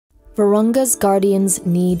Virunga's guardians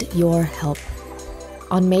need your help.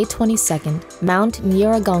 On May 22nd, Mount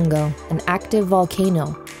Nyiragongo, an active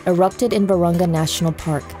volcano, erupted in Virunga National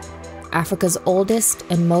Park, Africa's oldest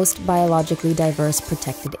and most biologically diverse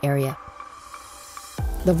protected area.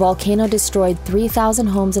 The volcano destroyed 3,000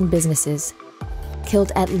 homes and businesses,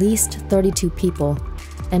 killed at least 32 people,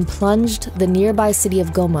 and plunged the nearby city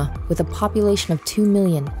of Goma, with a population of 2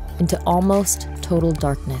 million, into almost total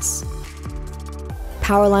darkness.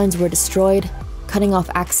 Power lines were destroyed, cutting off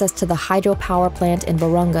access to the hydropower plant in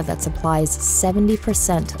Virunga that supplies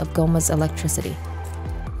 70% of Goma's electricity.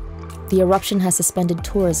 The eruption has suspended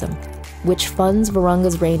tourism, which funds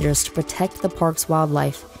Virunga's rangers to protect the park's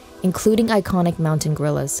wildlife, including iconic mountain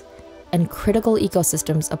gorillas, and critical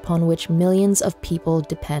ecosystems upon which millions of people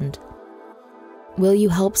depend. Will you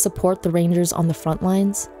help support the rangers on the front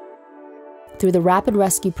lines? Through the Rapid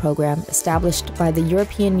Rescue Program established by the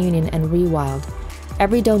European Union and Rewild,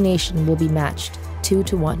 every donation will be matched 2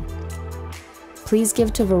 to 1. Please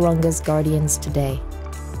give to Virunga's guardians today.